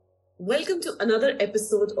Welcome to another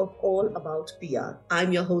episode of All About PR.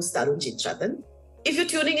 I'm your host, Tarunjit Ratan. If you're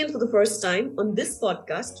tuning in for the first time, on this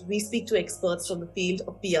podcast, we speak to experts from the field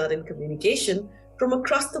of PR and communication from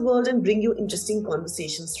across the world and bring you interesting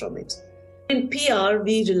conversations from it. In PR,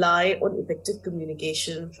 we rely on effective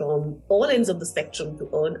communication from all ends of the spectrum to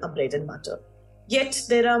earn our bread and butter. Yet,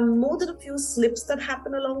 there are more than a few slips that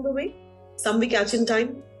happen along the way. Some we catch in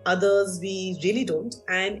time, others we really don't,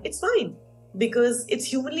 and it's fine because it's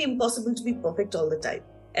humanly impossible to be perfect all the time.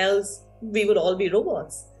 Else, we would all be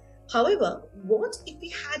robots. However, what if we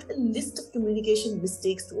had a list of communication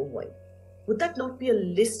mistakes to avoid? Would that not be a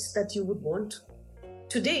list that you would want?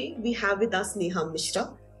 Today, we have with us Neha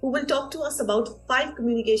Mishra, who will talk to us about 5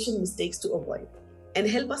 communication mistakes to avoid and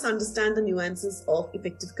help us understand the nuances of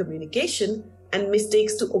effective communication and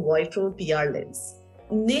mistakes to avoid from a PR lens.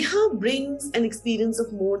 Neha brings an experience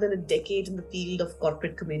of more than a decade in the field of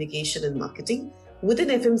corporate communication and marketing within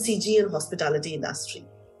FMCG and hospitality industry.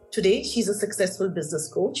 Today, she's a successful business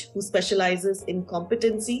coach who specializes in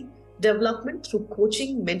competency development through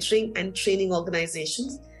coaching, mentoring, and training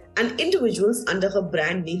organizations and individuals under her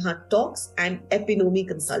brand Neha Talks and Epinomy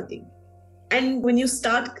Consulting. And when you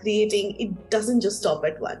start creating, it doesn't just stop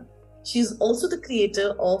at one. She's also the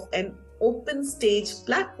creator of an open stage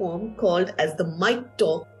platform called as the Mic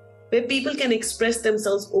Talk, where people can express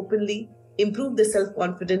themselves openly, improve their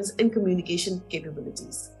self-confidence and communication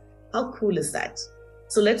capabilities. How cool is that?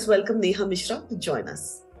 So let's welcome Neha Mishra to join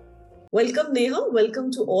us. Welcome, Neha.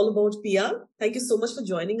 Welcome to All About PR. Thank you so much for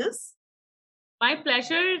joining us. My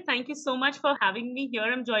pleasure. Thank you so much for having me here.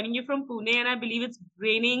 I'm joining you from Pune, and I believe it's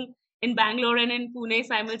raining in Bangalore and in Pune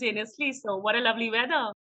simultaneously. So, what a lovely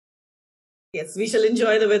weather. Yes, we shall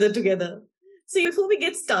enjoy the weather together. So, before we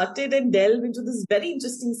get started and delve into this very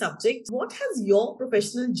interesting subject, what has your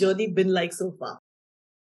professional journey been like so far?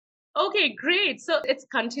 Okay, great. So, it's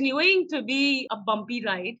continuing to be a bumpy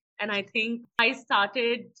ride. And I think I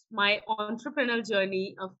started my entrepreneurial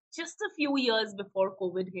journey of just a few years before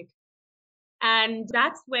COVID hit. And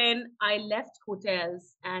that's when I left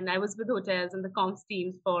hotels and I was with hotels and the comms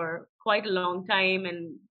teams for quite a long time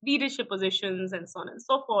and leadership positions and so on and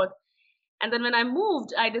so forth. And then when I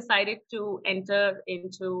moved, I decided to enter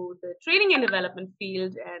into the training and development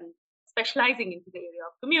field and specializing into the area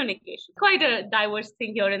of communication. Quite a diverse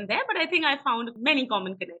thing here and there, but I think I found many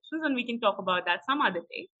common connections and we can talk about that some other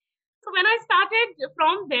day. So when I started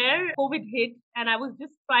from there, COVID hit and I was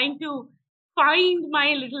just trying to find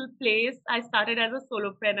my little place. I started as a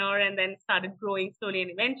solopreneur and then started growing slowly and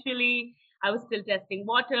eventually I was still testing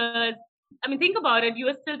waters. I mean, think about it. You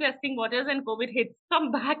were still testing waters and COVID hits.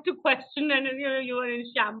 Come back to question and you were in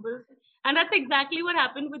shambles. And that's exactly what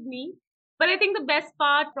happened with me. But I think the best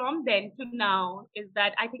part from then to now is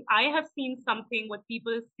that I think I have seen something what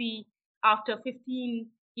people see after 15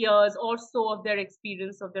 years or so of their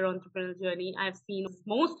experience of their entrepreneurial journey. I've seen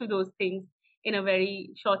most of those things in a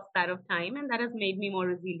very short span of time, and that has made me more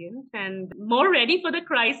resilient and more ready for the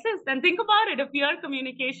crisis. And think about it, if you're a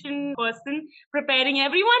communication person preparing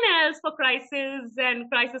everyone else for crisis and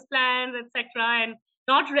crisis plans, etc., and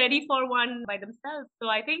not ready for one by themselves. So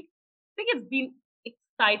I think it's been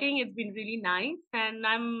exciting, it's been really nice, and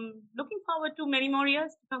I'm looking forward to many more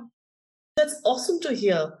years to come. That's awesome to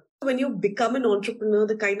hear. When you become an entrepreneur,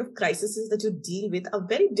 the kind of crises that you deal with are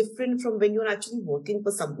very different from when you're actually working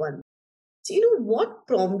for someone. So, what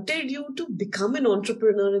prompted you to become an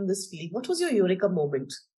entrepreneur in this field? What was your eureka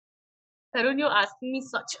moment? Tarun, you're asking me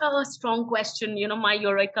such a strong question, my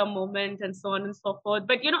eureka moment and so on and so forth.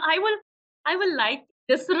 But I will like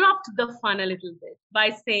disrupt the fun a little bit by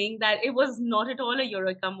saying that it was not at all a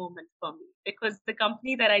eureka moment for me because the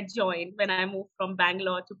company that I joined when I moved from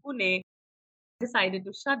Bangalore to Pune decided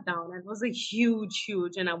to shut down. And it was a huge,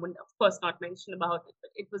 huge, and I wouldn't, of course, not mention about it, but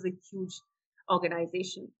it was a huge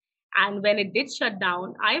organization. And when it did shut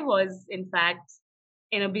down, I was, in fact,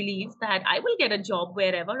 in a belief that I will get a job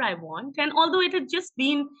wherever I want. And although it had just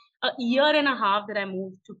been a year and a half that I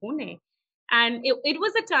moved to Pune, and it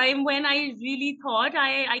was a time when I really thought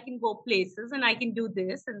I can go places and I can do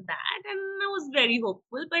this and that. And I was very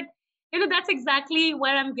hopeful. But that's exactly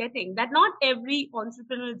where I'm getting that not every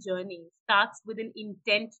entrepreneurial journey starts with an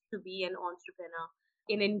intent to be an entrepreneur,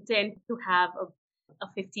 an intent to have a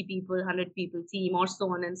 50 people, 100 people team, or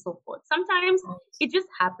so on and so forth. Sometimes it just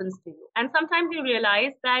happens to you. And sometimes you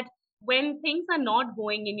realize that when things are not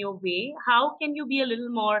going in your way, how can you be a little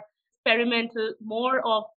more experimental, more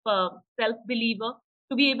of a self believer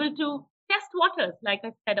to be able to test waters, like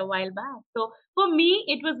I said a while back. So for me,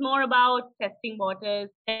 it was more about testing waters,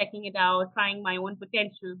 checking it out, trying my own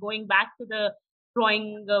potential, going back to the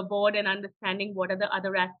drawing a board and understanding what are the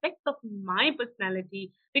other aspects of my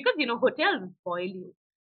personality, because hotels spoil you,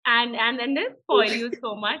 and they spoil you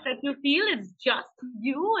so much that you feel it's just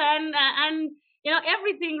you, and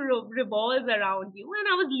everything revolves around you. And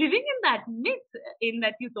I was living in that myth, in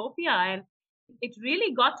that utopia, and it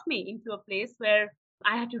really got me into a place where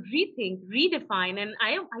I had to rethink, redefine, and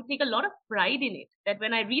I take a lot of pride in it. That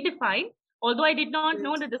when I redefine, although I did not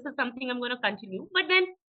know that this is something I'm going to continue, but then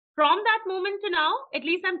from that moment to now, at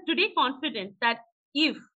least I'm today confident that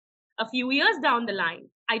if a few years down the line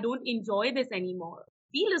I don't enjoy this anymore,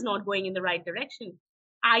 feel is not going in the right direction,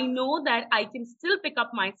 I know that I can still pick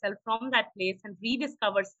up myself from that place and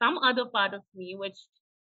rediscover some other part of me which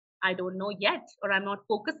I don't know yet, or I'm not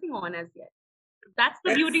focusing on as yet. That's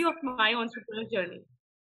the beauty That's, of my entrepreneurial journey.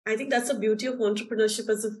 I think that's the beauty of entrepreneurship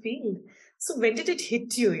as a field. So when did it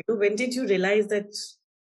hit you? When did you realize that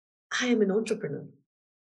I am an entrepreneur?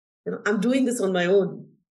 I'm doing this on my own.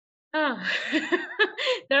 Ah.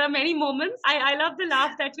 There are many moments. I love the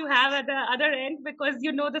laugh that you have at the other end, because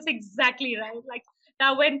you know this exactly, right? Like,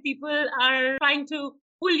 now when people are trying to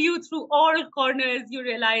pull you through all corners, you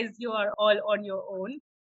realize you are all on your own.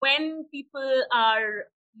 When people are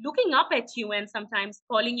looking up at you and sometimes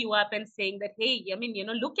calling you up and saying that, hey, I mean,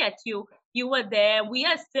 look at you, you were there, we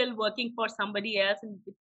are still working for somebody else, and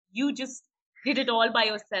you just did it all by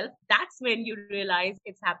yourself. That's when you realize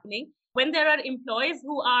it's happening. When there are employees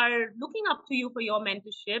who are looking up to you for your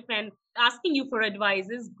mentorship and asking you for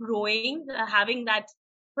advices, growing, having that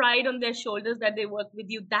pride on their shoulders that they work with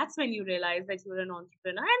you, that's when you realize that you're an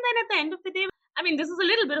entrepreneur. And then at the end of the day, I mean, this is a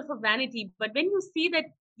little bit of a vanity, but when you see that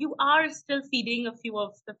you are still feeding a few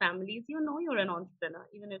of the families, you know you're an entrepreneur,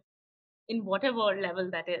 even if in whatever level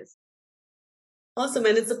that is. Awesome.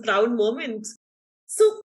 And it's a proud moment.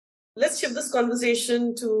 So let's shift this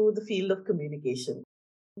conversation to the field of communication.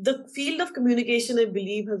 The field of communication, I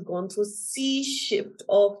believe, has gone through a sea shift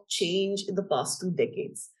of change in the past 2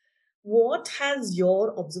 decades. What has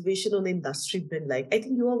your observation on the industry been like? I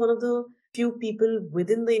think you are one of the few people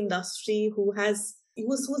within the industry who's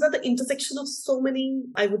at the intersection of so many,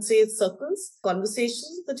 I would say, circles,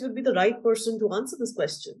 conversations, that you'd be the right person to answer this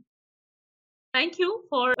question. Thank you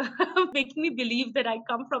for making me believe that I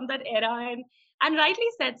come from that era, and rightly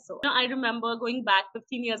said so. I remember going back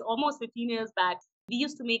 15 years, almost 15 years back, we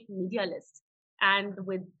used to make media lists, and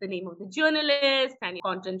with the name of the journalist and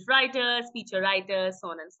content writers, feature writers,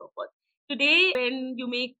 so on and so forth. Today, when you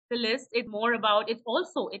make the list, it's more about it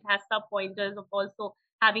has sub pointers of also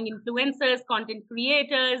having influencers, content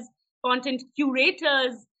creators, content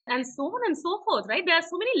curators, and so on and so forth, right? There are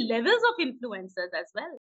so many levels of influencers as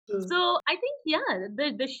well. Mm. So I think, yeah,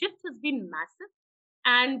 the shift has been massive.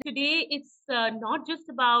 And today it's not just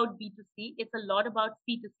about B2C, it's a lot about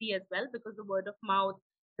C2C as well, because the word of mouth,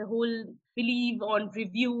 the whole belief on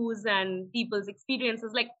reviews and people's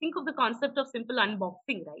experiences. Like, think of the concept of simple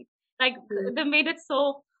unboxing, right? Like, Mm. they made it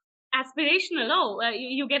so aspirational. Oh,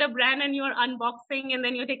 you get a brand and you're unboxing and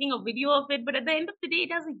then you're taking a video of it. But at the end of the day,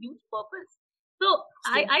 it has a huge purpose. So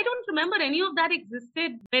So, I don't remember any of that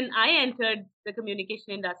existed when I entered the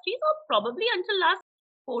communication industry, or probably until last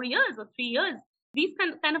 4 years or 3 years. These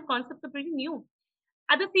kind of concepts are pretty new.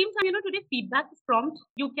 At the same time, today feedback is prompt.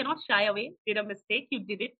 You cannot shy away. Did a mistake, you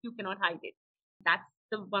did it, you cannot hide it. That's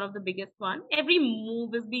one of the biggest one. Every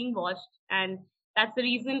move is being watched, and that's the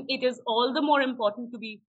reason it is all the more important to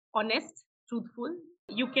be honest, truthful.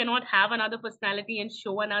 You cannot have another personality and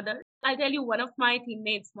show another. I'll tell you, one of my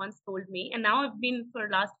teammates once told me, and now I've been, for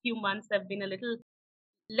the last few months, I've been a little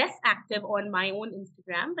less active on my own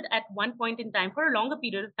Instagram, but at one point in time, for a longer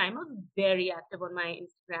period of time, I was very active on my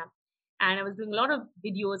Instagram. And I was doing a lot of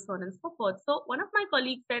videos, so on and so forth. So one of my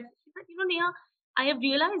colleagues said, she said, Neha, I have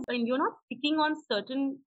realized when you're not speaking on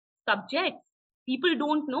certain subjects, people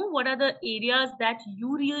don't know what are the areas that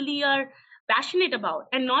you really are passionate about.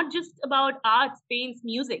 And not just about arts, paints,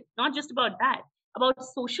 music, not just about that, about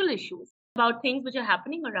social issues, about things which are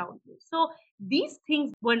happening around you. So these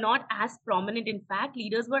things were not as prominent. In fact,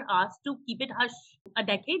 leaders were asked to keep it hush a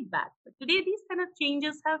decade back. But today, these kind of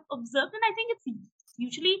changes have observed, and I think it's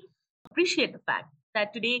usually appreciate the fact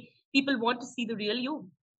that today people want to see the real you,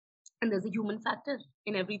 and there's a human factor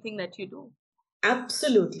in everything that you do.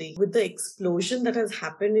 absolutely. With the explosion that has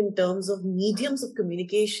happened in terms of mediums of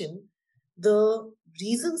communication, the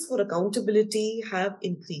reasons for accountability have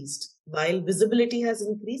increased. While visibility has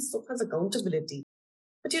increased, so has accountability.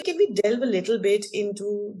 But can we delve a little bit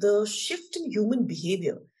into the shift in human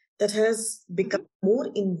behavior that has become Mhm. more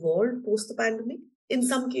involved post the pandemic in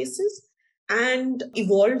some cases and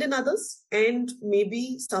evolved in others, and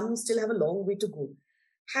maybe some still have a long way to go?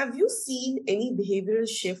 Have you seen any behavioral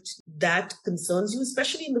shift that concerns you,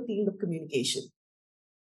 especially in the field of communication?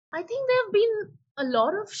 I think there have been a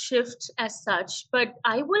lot of shifts as such, but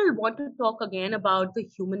I will want to talk again about the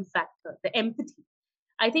human factor, the empathy.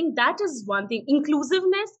 I think that is one thing,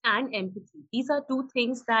 inclusiveness and empathy. These are two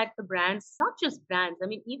things that the brands, not just brands, I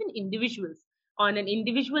mean, even individuals on an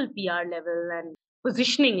individual PR level and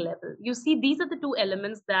positioning level, you see, these are the two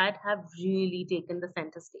elements that have really taken the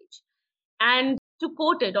center stage. And to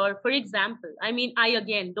quote it, or for example, I mean, I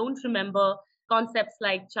again don't remember concepts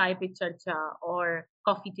like chai pe charcha or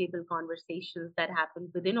coffee table conversations that happen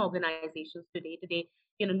within organizations today. Today,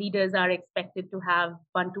 leaders are expected to have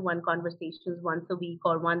one-to-one conversations once a week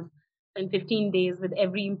or once in 15 days with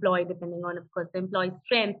every employee, depending on, of course, the employee's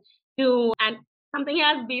strength. And something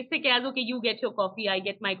as basic as, okay, you get your coffee, I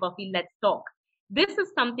get my coffee, let's talk. This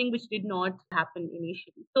is something which did not happen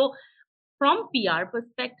initially. So from PR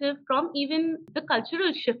perspective, from even the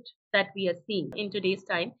cultural shift that we are seeing in today's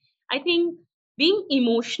time, I think being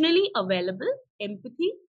emotionally available,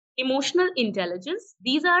 empathy, emotional intelligence,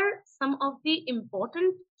 these are some of the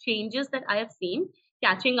important changes that I have seen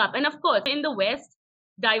catching up. And of course, in the West,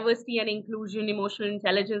 diversity and inclusion, emotional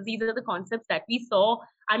intelligence, these are the concepts that we saw.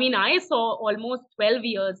 I mean, I saw almost 12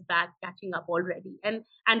 years back catching up already. And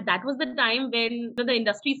that was the time when the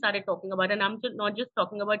industry started talking about, and not just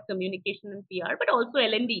talking about communication and PR, but also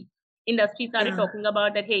L&D industry started Yeah. talking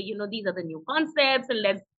about that, hey, these are the new concepts and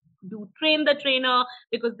let's do train the trainer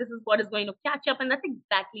because this is what is going to catch up. And that's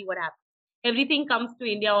exactly what happened. Everything comes to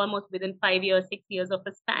India almost within 5 years, 6 years of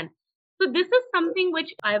a span. So this is something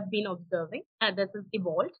which I have been observing and this has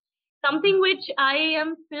evolved. Something which I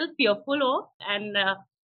am still fearful of and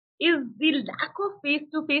is the lack of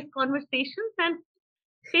face-to-face conversations and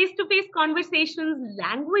face-to-face conversations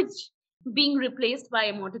language being replaced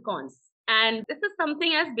by emoticons. And this is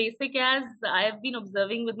something as basic as I have been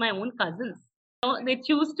observing with my own cousins. They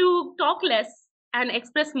choose to talk less and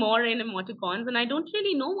express more in emoticons, and I don't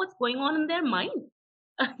really know what's going on in their mind.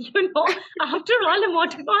 After all,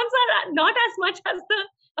 emoticons are not as much as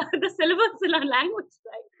the syllables in our language,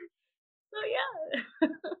 right? So yeah.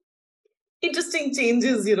 Interesting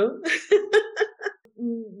changes.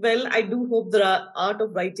 Well, I do hope the art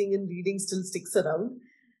of writing and reading still sticks around.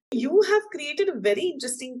 You have created a very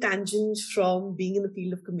interesting tangent from being in the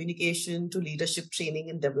field of communication to leadership training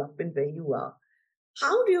and development where you are.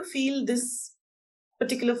 How do you feel this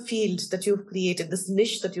particular field that you've created, this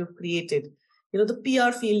niche that you've created, the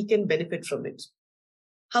PR field can benefit from it?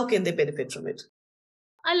 How can they benefit from it?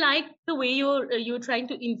 I like the way you're trying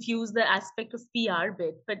to infuse the aspect of PR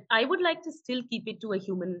bit, but I would like to still keep it to a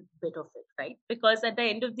human bit of it, right? Because at the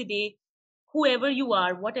end of the day, whoever you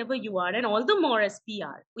are, whatever you are, and all the more as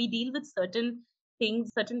PR, we deal with certain things,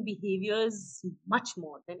 certain behaviors much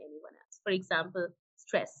more than anyone else. For example,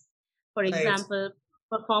 stress. For Right. example,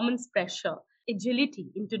 performance pressure, agility.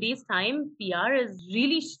 In today's time, PR has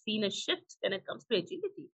really seen a shift when it comes to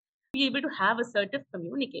agility, be able to have assertive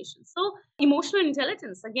communication. So, emotional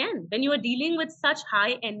intelligence, again, when you are dealing with such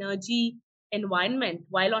high energy environment,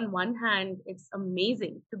 while on one hand, it's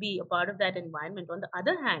amazing to be a part of that environment, on the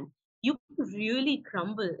other hand, you really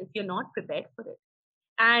crumble if you're not prepared for it.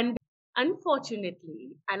 And unfortunately,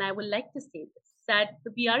 and I would like to say this, that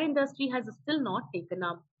the PR industry has still not taken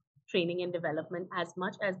up training and development as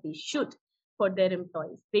much as they should for their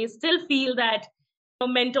employees. They still feel that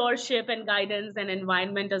mentorship and guidance and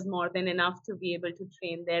environment is more than enough to be able to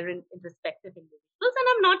train their respective individuals. And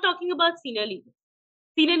I'm not talking about senior leaders.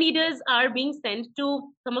 Senior leaders are being sent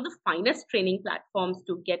to some of the finest training platforms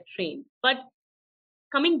to get trained. But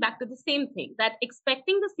coming back to the same thing, that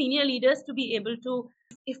expecting the senior leaders to be able to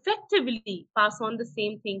effectively pass on the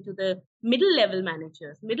same thing to the middle level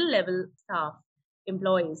managers, middle level staff,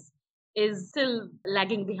 employees is still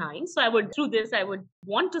lagging behind. So through this, I would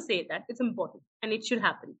want to say that it's important and it should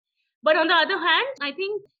happen. But on the other hand, I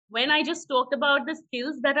think when I just talked about the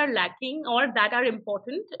skills that are lacking or that are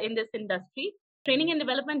important in this industry, training and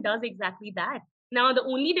development does exactly that. Now, the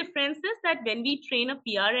only difference is that when we train a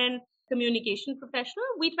PR and communication professional,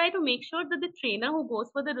 we try to make sure that the trainer who goes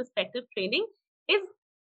for the respective training is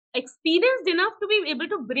experienced enough to be able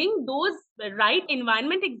to bring those right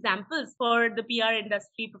environment examples for the PR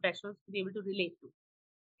industry professionals to be able to relate to.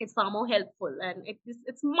 It's far more helpful and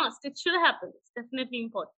it's must. It should happen. It's definitely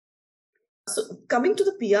important. So, coming to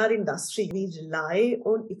the PR industry, we rely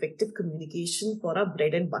on effective communication for our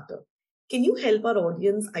bread and butter. Can you help our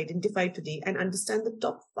audience identify today and understand the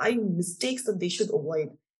top 5 mistakes that they should avoid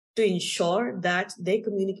to ensure that their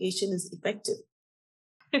communication is effective?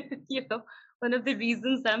 One of the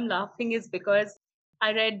reasons I'm laughing is because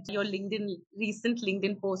I read your recent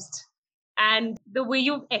LinkedIn post. And the way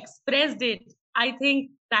you've expressed it, I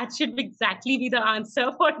think that should exactly be the answer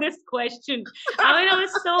for this question. I mean, I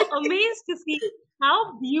was so amazed to see how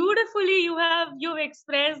beautifully you've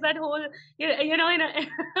expressed that whole, in a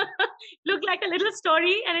looked like a little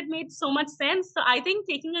story, and it made so much sense. So I think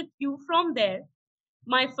taking a cue from there,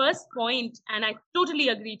 my first point, and I totally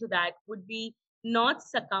agree to that, would be not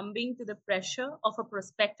succumbing to the pressure of a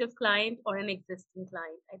prospective client or an existing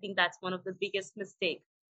client. I think that's one of the biggest mistakes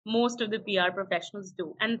most of the PR professionals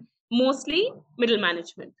do, and mostly middle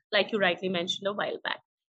management, like you rightly mentioned a while back.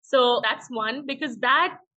 So that's one, because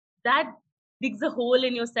that digs a hole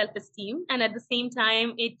in your self-esteem, and at the same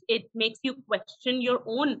time it makes you question your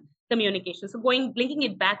own communication. So linking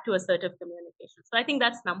it back to assertive communication. So I think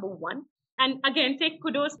that's number one. And again, take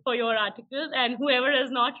kudos for your article. And whoever has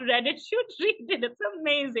not read it should read it. It's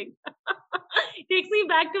amazing. Takes me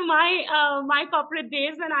back to my corporate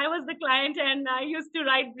days when I was the client and I used to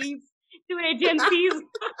write briefs to agencies.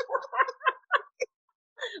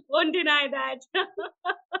 Won't deny that.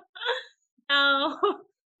 uh,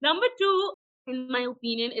 Number two, in my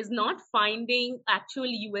opinion, is not finding actual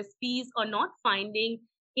USPs or not finding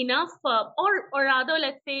enough, or rather,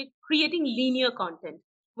 let's say, creating linear content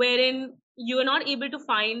wherein you are not able to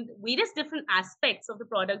find various different aspects of the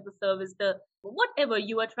product, the service, the whatever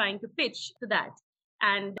you are trying to pitch to that.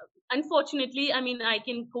 And unfortunately, I mean, I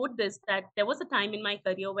can quote this, that there was a time in my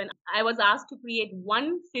career when I was asked to create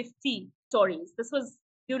 150 stories. This was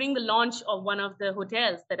during the launch of one of the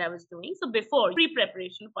hotels that I was doing. So before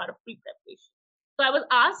pre-preparation, part of pre-preparation. So I was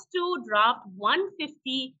asked to draft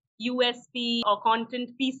 150 USP or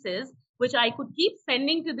content pieces, which I could keep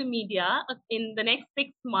sending to the media in the next 6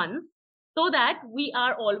 months, so that we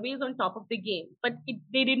are always on top of the game. But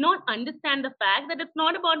they did not understand the fact that it's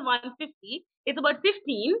not about 150, it's about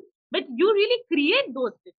 15, but you really create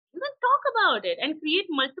those 15 and talk about it and create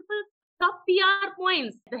multiple top PR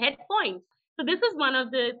points, the head points. So this is one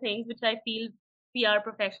of the things which I feel PR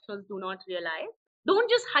professionals do not realize. Don't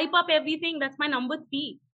just hype up everything. That's my number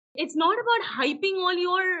three. It's not about hyping all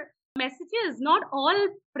your messages. Not all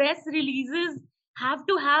press releases have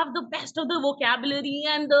to have the best of the vocabulary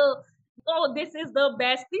and the, oh, this is the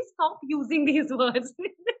best. Please stop using these words.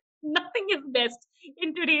 Nothing is best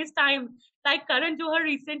in today's time. Like Karan Johar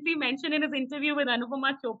recently mentioned in his interview with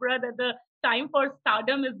Anupama Chopra that the time for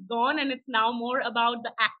stardom is gone and it's now more about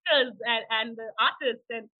the actors and the artists.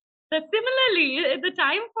 And so similarly, the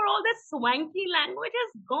time for all this swanky language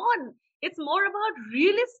is gone. It's more about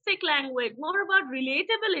realistic language, more about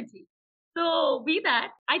relatability. So be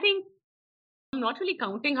that, I think I'm not really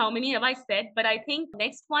counting how many have I said, but I think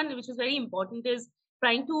next one, which is very important, is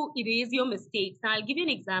trying to erase your mistakes. And I'll give you an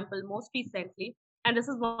example most recently. And this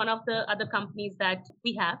is one of the other companies that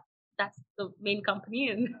we have. That's the main company.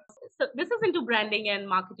 And so this is into branding and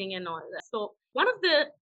marketing and all that. So one of the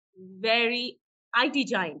very IT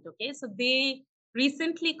giant, okay, so they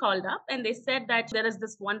recently called up and they said that there is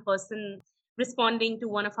this one person responding to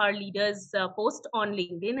one of our leaders' post on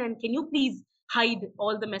LinkedIn, and can you please hide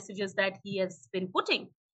all the messages that he has been putting?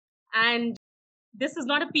 And this is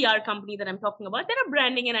not a PR company that I'm talking about. They're a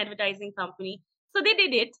branding and advertising company. So they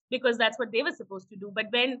did it because that's what they were supposed to do. But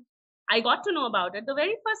when I got to know about it, the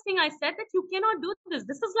very first thing I said that you cannot do this.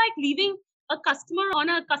 This is like leaving a customer on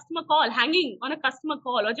a customer call, hanging on a customer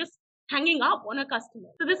call, or just hanging up on a customer.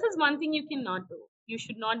 So this is one thing you cannot do. You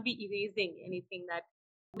should not be erasing anything that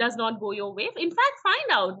does not go your way. In fact,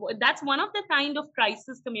 find out. That's one of the kind of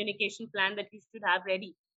crisis communication plan that you should have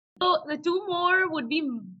ready. So the two more would be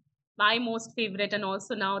my most favorite, and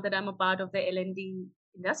also now that I'm a part of the L&D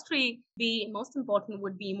industry, the most important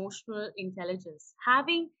would be emotional intelligence.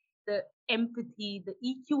 Having the empathy, the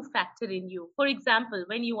EQ factor in you. For example,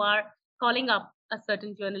 when you are calling up a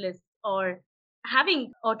certain journalist or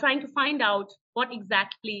having or trying to find out what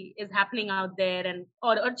exactly is happening out there, and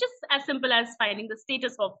or just as simple as finding the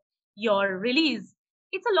status of your release,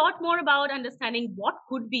 it's a lot more about understanding what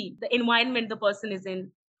could be the environment the person is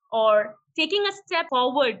in, or taking a step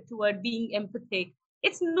forward toward being empathic.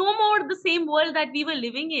 It's no more the same world that we were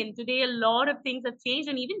living in. Today, a lot of things have changed,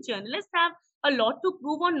 and even journalists have a lot to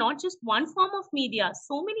prove on not just one form of media,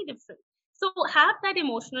 so many different. So have that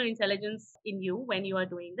emotional intelligence in you when you are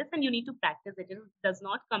doing this, and you need to practice it. It does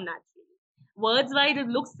not come naturally. Words wise, it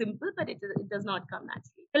looks simple, but it does not come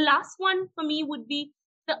naturally. The last one for me would be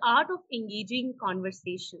the art of engaging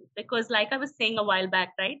conversation. Because, like I was saying a while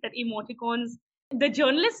back, right, that emoticons, the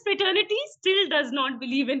journalist fraternity still does not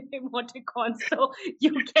believe in emoticons. So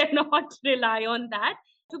you cannot rely on that.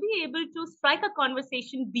 To be able to strike a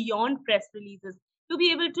conversation beyond press releases, to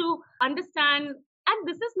be able to understand, and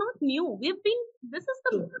this is not new. This is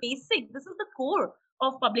the basic, this is the core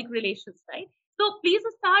of public relations, right? So please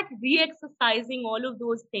start re-exercising all of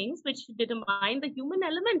those things which determine the human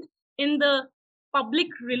element in the public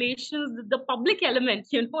relations, the public element,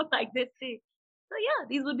 like they say. So yeah,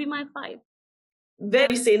 these would be my 5.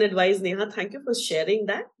 Very sane advice, Neha. Thank you for sharing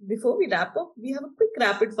that. Before we wrap up, we have a quick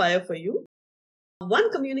rapid fire for you.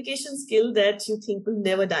 One communication skill that you think will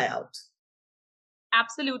never die out.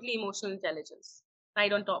 Absolutely emotional intelligence,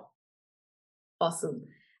 right on top. Awesome.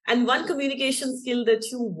 And one communication skill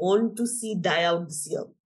that you want to see die out this year.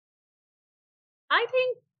 I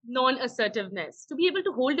think non-assertiveness, to be able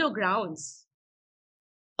to hold your grounds.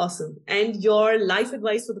 Awesome. And your life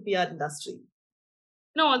advice for the PR industry.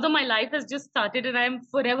 No, although my life has just started and I'm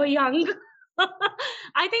forever young,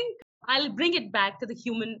 I think I'll bring it back to the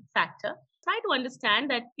human factor. Try to understand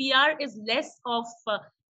that PR is less of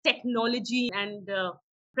technology and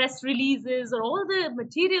press releases or all the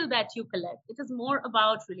material that you collect. It is more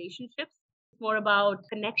about relationships, more about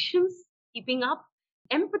connections, keeping up,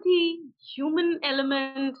 empathy, human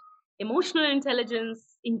element, emotional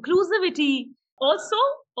intelligence, inclusivity. Also,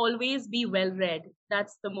 always be well read.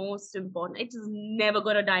 That's the most important. It is never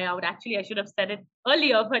going to die out. Actually, I should have said it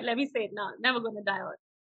earlier, but let me say it now. Never going to die out.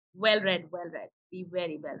 Well read, well read. Be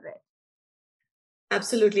very well read.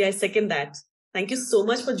 Absolutely. I second that. Thank you so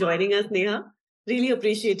much for joining us, Neha. Really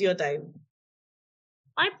appreciate your time.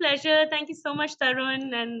 My pleasure. Thank you so much,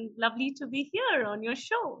 Tarun, and lovely to be here on your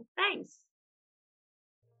show. Thanks.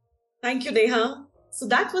 Thank you, Neha. So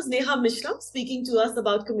that was Neha Mishra speaking to us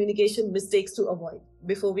about communication mistakes to avoid.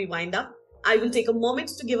 Before we wind up, I will take a moment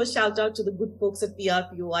to give a shout out to the good folks at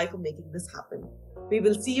PRPOI for making this happen. We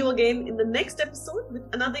will see you again in the next episode with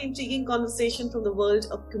another intriguing conversation from the world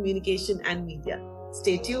of communication and media.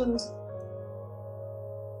 Stay tuned.